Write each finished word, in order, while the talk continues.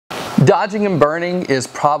Dodging and burning is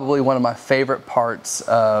probably one of my favorite parts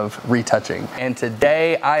of retouching. And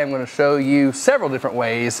today I am going to show you several different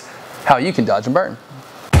ways how you can dodge and burn.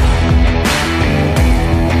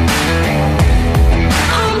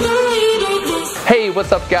 Hey,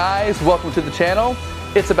 what's up guys? Welcome to the channel.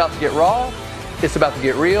 It's about to get raw. It's about to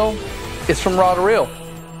get real. It's from raw to real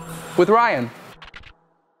with Ryan.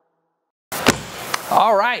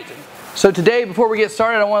 All right. So today, before we get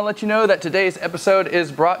started, I want to let you know that today's episode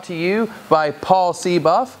is brought to you by Paul C.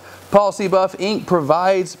 Buff. Paul C. Buff Inc.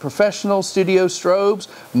 provides professional studio strobes,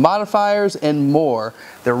 modifiers, and more.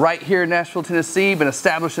 They're right here in Nashville, Tennessee, been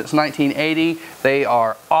established since 1980. They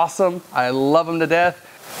are awesome. I love them to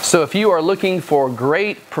death. So if you are looking for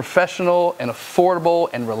great, professional, and affordable,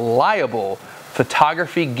 and reliable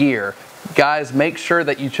photography gear, guys, make sure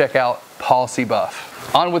that you check out Paul C.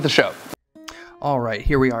 Buff. On with the show. All right,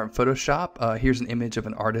 here we are in Photoshop. Here's an image of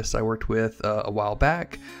an artist I worked with a while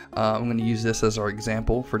back. I'm going to use this as our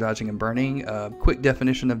example for dodging and burning. Quick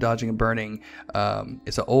definition of dodging and burning.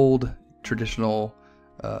 It's an old traditional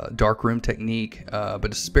darkroom technique, but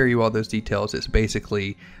to spare you all those details, it's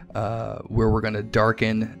basically where we're going to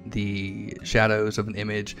darken the shadows of an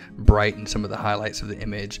image, brighten some of the highlights of the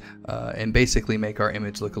image, and basically make our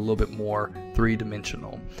image look a little bit more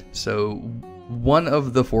three-dimensional. So one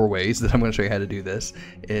of the four ways that I'm going to show you how to do this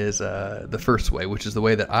is the first way, which is the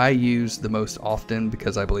way that I use the most often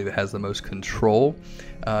because I believe it has the most control.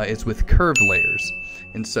 It's with curved layers.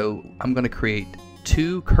 And so I'm going to create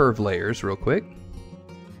two curved layers real quick.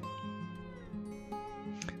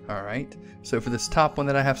 All right, so for this top one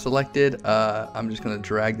that I have selected, I'm just going to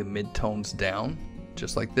drag the midtones down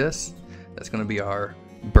just like this. That's going to be our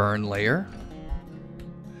burn layer.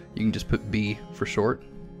 You can just put B for short.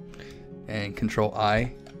 And Control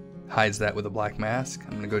I hides that with a black mask.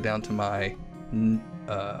 I'm going to go down to my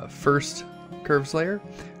first curves layer.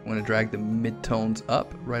 I'm going to drag the midtones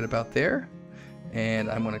up right about there. And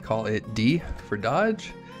I'm going to call it D for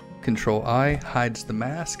dodge. Control I hides the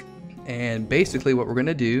mask. And basically what we're going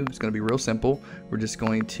to do is going to be real simple. We're just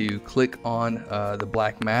going to click on the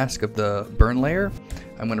black mask of the burn layer.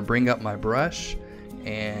 I'm going to bring up my brush.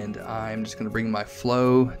 And I'm just going to bring my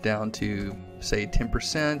flow down to, say,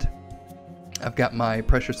 10%. I've got my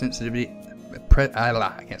pressure sensitivity,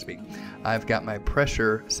 I can't speak. I've got my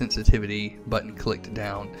pressure sensitivity button clicked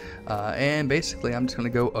down. And basically I'm just going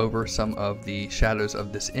to go over some of the shadows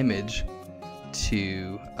of this image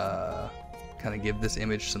to kind of give this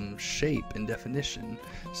image some shape and definition.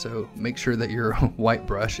 So make sure that your white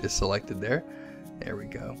brush is selected there. There we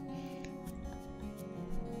go.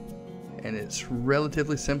 And it's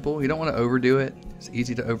relatively simple. You don't want to overdo it. It's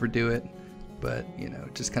easy to overdo it. But, you know,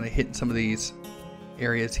 just kind of hitting some of these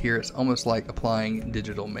areas here. It's almost like applying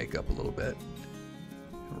digital makeup a little bit.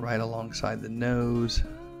 Right alongside the nose.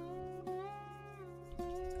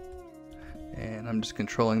 And I'm just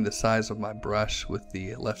controlling the size of my brush with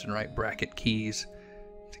the left and right bracket keys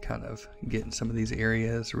to kind of get in some of these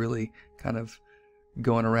areas. Really kind of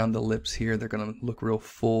going around the lips here. They're going to look real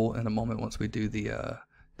full in a moment once we do the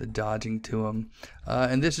dodging to them.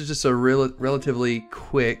 And this is just a relatively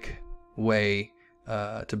quick way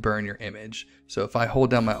to burn your image. So if I hold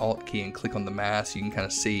down my Alt key and click on the mask, you can kind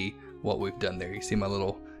of see what we've done there. You see my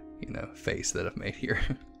little, you know, face that I've made here.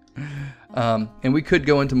 And we could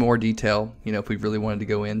go into more detail, you know, if we really wanted to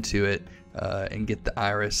go into it and get the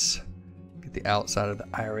iris, get the outside of the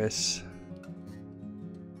iris,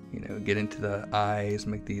 you know, get into the eyes,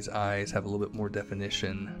 make these eyes have a little bit more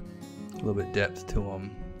definition, a little bit depth to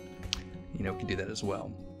them. You know, we can do that as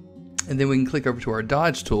well. And then we can click over to our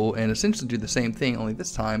dodge tool and essentially do the same thing, only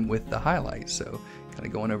this time with the highlights. So kind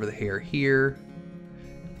of going over the hair here,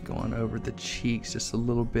 going over the cheeks just a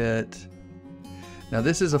little bit. Now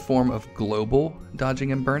this is a form of global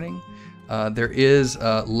dodging and burning. There is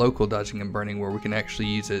local dodging and burning where we can actually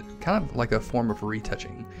use it kind of like a form of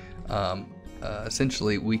retouching.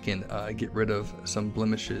 Essentially we can get rid of some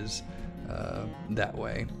blemishes that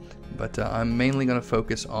way. But I'm mainly going to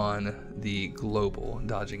focus on the global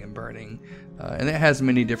dodging and burning. And it has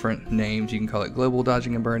many different names. You can call it global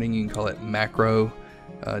dodging and burning. You can call it macro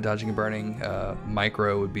dodging and burning.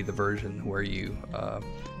 Micro would be the version where you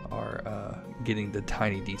are getting the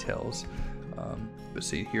tiny details. But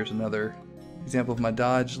see, here's another example of my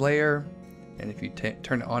dodge layer. And if you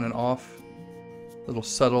turn it on and off, little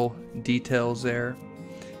subtle details there.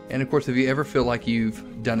 And of course, if you ever feel like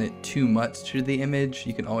you've done it too much to the image,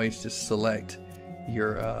 you can always just select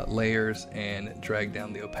your layers and drag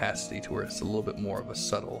down the opacity to where it's a little bit more of a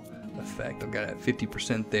subtle effect. I've got it at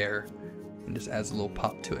 50% there and just adds a little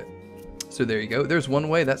pop to it. So there you go. There's one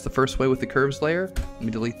way. That's the first way with the curves layer. Let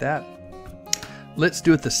me delete that. Let's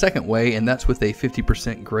do it the second way, and that's with a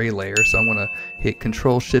 50% gray layer. So I'm going to hit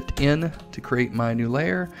Control-Shift-N to create my new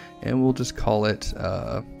layer, and we'll just call it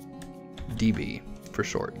DB for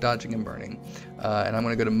short, dodging and burning. And I'm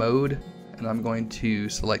going to go to Mode, and I'm going to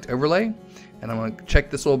select Overlay, and I'm going to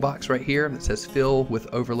check this little box right here that says Fill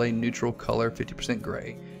with Overlay Neutral Color 50%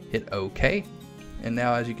 Gray. Hit OK, and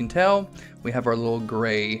now as you can tell, we have our little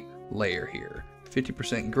gray layer here.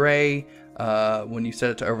 50% gray. When you set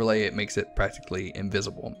it to overlay, it makes it practically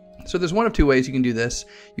invisible. So there's one of two ways you can do this.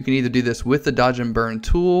 You can either do this with the dodge and burn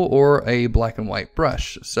tool or a black and white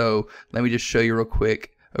brush. So let me just show you real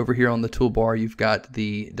quick. Over here on the toolbar, you've got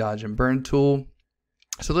the dodge and burn tool.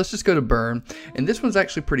 So let's just go to burn. And this one's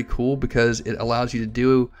actually pretty cool because it allows you to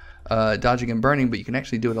do dodging and burning, but you can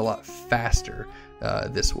actually do it a lot faster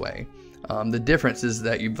this way. The difference is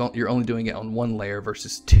that you're only doing it on one layer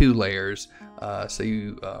versus two layers. So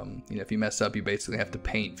you know, if you mess up, you basically have to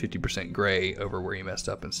paint 50% gray over where you messed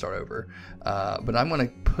up and start over. But I'm going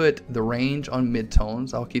to put the range on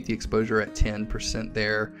midtones. I'll keep the exposure at 10%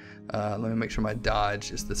 there. Let me make sure my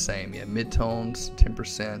dodge is the same. Yeah, midtones,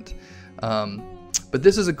 10%. But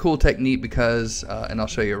this is a cool technique because, and I'll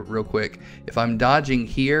show you real quick, if I'm dodging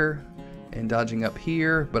here and dodging up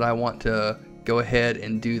here, but I want to go ahead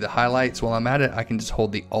and do the highlights while I'm at it, I can just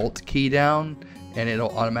hold the Alt key down and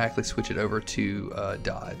it'll automatically switch it over to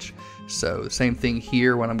dodge. So the same thing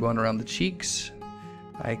here when I'm going around the cheeks.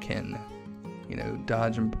 I can, you know,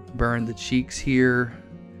 dodge and burn the cheeks here,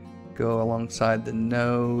 go alongside the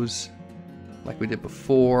nose like we did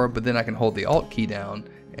before, but then I can hold the Alt key down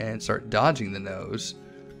and start dodging the nose.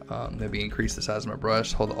 Maybe increase the size of my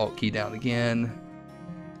brush, hold the Alt key down again,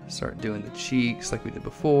 start doing the cheeks like we did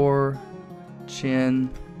before, chin.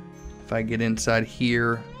 If I get inside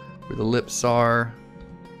here where the lips are,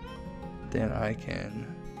 then I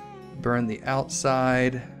can burn the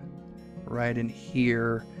outside right in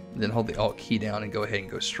here, and then hold the Alt key down and go ahead and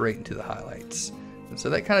go straight into the highlights. And so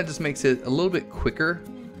that kind of just makes it a little bit quicker,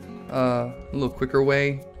 a little quicker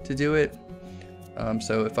way to do it.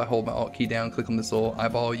 So if I hold my Alt key down, click on this little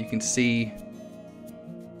eyeball, you can see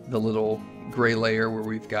the little gray layer where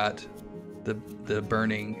we've got the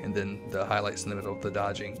burning and then the highlights in the middle of the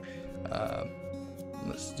dodging.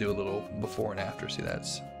 Let's do a little before and after. See,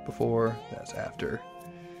 that's before, that's after.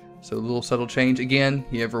 So a little subtle change. Again,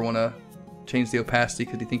 you ever want to change the opacity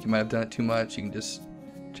because you think you might have done it too much, you can just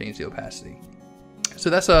change the opacity. So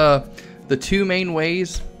that's the two main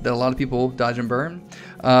ways that a lot of people dodge and burn.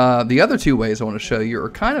 The other two ways I want to show you are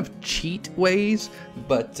kind of cheat ways,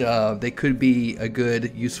 but they could be a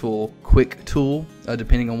good, useful, quick tool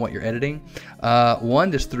depending on what you're editing.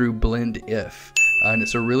 One is through Blend If, and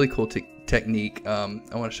it's a really cool technique. I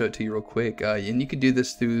want to show it to you real quick. And you could do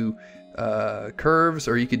this through curves,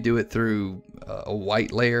 or you could do it through a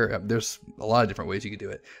white layer. There's a lot of different ways you could do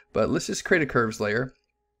it, but let's just create a curves layer.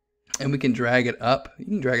 And we can drag it up. You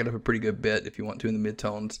can drag it up a pretty good bit if you want to in the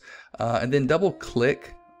midtones. And then double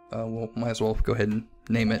click. Well, might as well go ahead and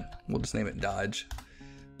name it. We'll just name it Dodge.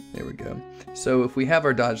 There we go. So if we have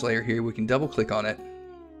our Dodge layer here, we can double click on it.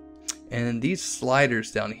 And these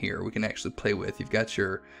sliders down here, we can actually play with. You've got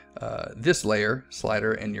your this layer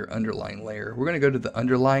slider and your underlying layer. We're going to go to the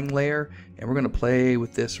underlying layer and we're going to play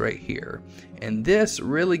with this right here. And this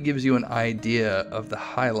really gives you an idea of the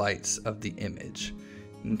highlights of the image.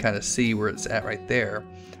 You can kind of see where it's at right there.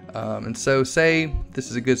 And so say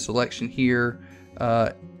this is a good selection here,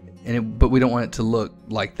 but we don't want it to look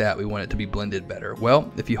like that. We want it to be blended better.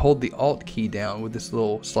 Well, if you hold the Alt key down where this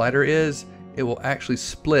little slider is, it will actually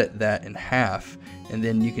split that in half. And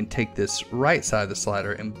then you can take this right side of the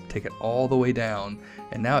slider and take it all the way down.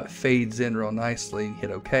 And now it fades in real nicely.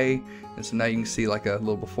 Hit OK. And so now you can see like a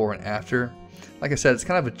little before and after. Like I said, it's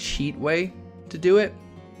kind of a cheat way to do it.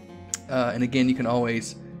 And again, you can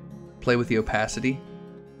always play with the opacity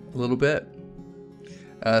a little bit.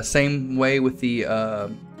 Same way with the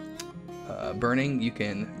burning, you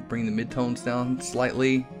can bring the midtones down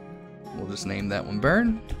slightly. We'll just name that one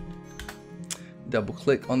Burn. Double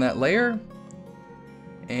click on that layer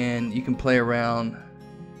and you can play around.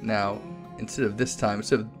 Now, instead of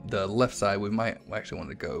the left side, we might actually want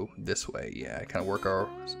to go this way. Yeah, kind of work our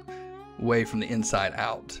way from the inside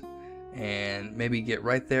out. And maybe get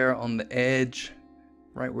right there on the edge,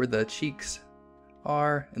 right where the cheeks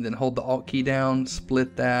are, and then hold the Alt key down,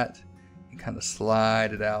 split that, and kind of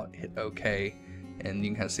slide it out, hit OK, and you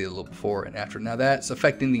can kind of see a little before and after. Now that's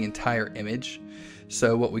affecting the entire image.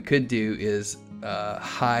 So what we could do is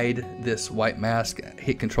hide this white mask,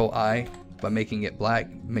 hit Control I by making it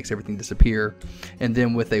black, makes everything disappear, and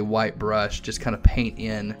then with a white brush, just kind of paint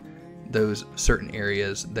in those certain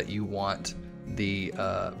areas that you want the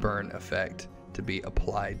burn effect to be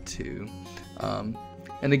applied to.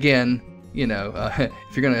 And again, you know,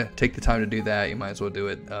 if you're gonna take the time to do that, you might as well do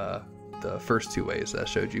it the first two ways that I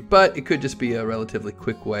showed you, but it could just be a relatively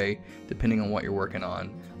quick way depending on what you're working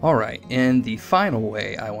on. Alright, and the final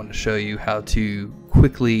way I want to show you how to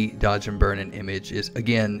quickly dodge and burn an image is,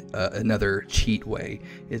 again, another cheat way,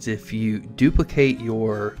 is if you duplicate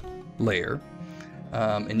your layer,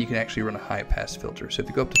 and you can actually run a high pass filter. So if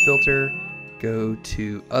you go up to filter, go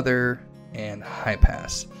to other and high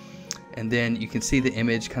pass, and then you can see the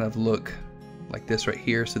image kind of look like this right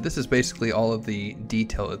here. So this is basically all of the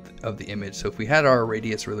detail of the image. So if we had our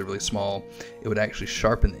radius really small, it would actually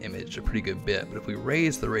sharpen the image a pretty good bit. But if we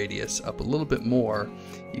raise the radius up a little bit more,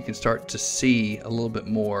 you can start to see a little bit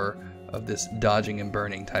more of this dodging and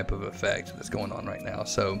burning type of effect that's going on right now.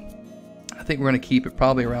 So I think we're going to keep it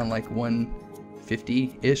probably around like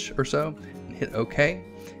 150-ish or so and hit OK.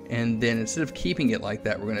 And then instead of keeping it like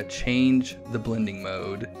that, we're going to change the blending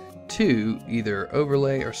mode to either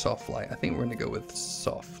overlay or soft light. I think we're going to go with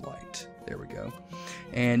soft light. There we go.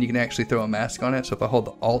 And you can actually throw a mask on it. So if I hold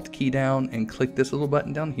the Alt key down and click this little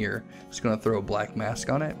button down here, it's going to throw a black mask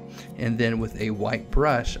on it. And then with a white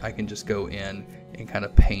brush, I can just go in and kind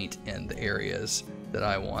of paint in the areas that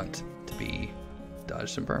I want to be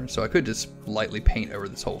dodged and burned. So I could just lightly paint over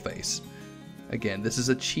this whole face. Again, this is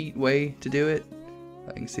a cheat way to do it.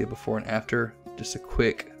 I can see a before and after, just a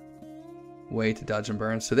quick way to dodge and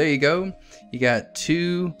burn. So there you go. You got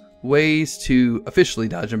 2 ways to officially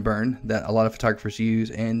dodge and burn that a lot of photographers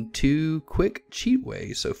use, and 2 quick cheat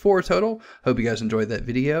ways. So 4 total. Hope you guys enjoyed that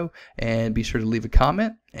video, and be sure to leave a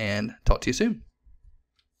comment, and talk to you soon.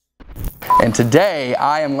 And today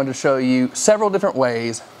I am going to show you several different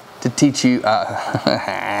ways to teach you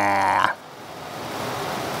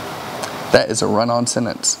that is a run-on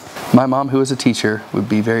sentence. My mom, who is a teacher, would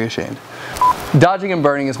be very ashamed. Dodging and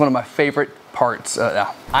burning is one of my favorite parts.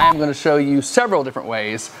 I am going to show you several different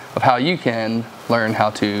ways of how you can learn how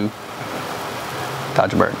to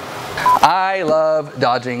dodge and burn. I love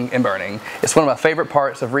dodging and burning. It's one of my favorite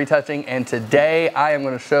parts of retouching, and today I am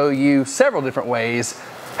going to show you several different ways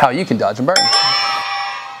how you can dodge and burn.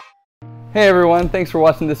 Hey everyone, thanks for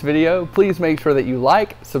watching this video. Please make sure that you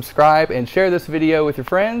like, subscribe, and share this video with your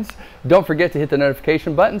friends. Don't forget to hit the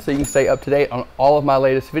notification button so you can stay up to date on all of my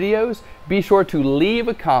latest videos. Be sure to leave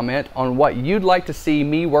a comment on what you'd like to see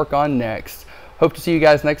me work on next. Hope to see you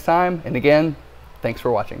guys next time, and again, thanks for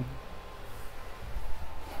watching.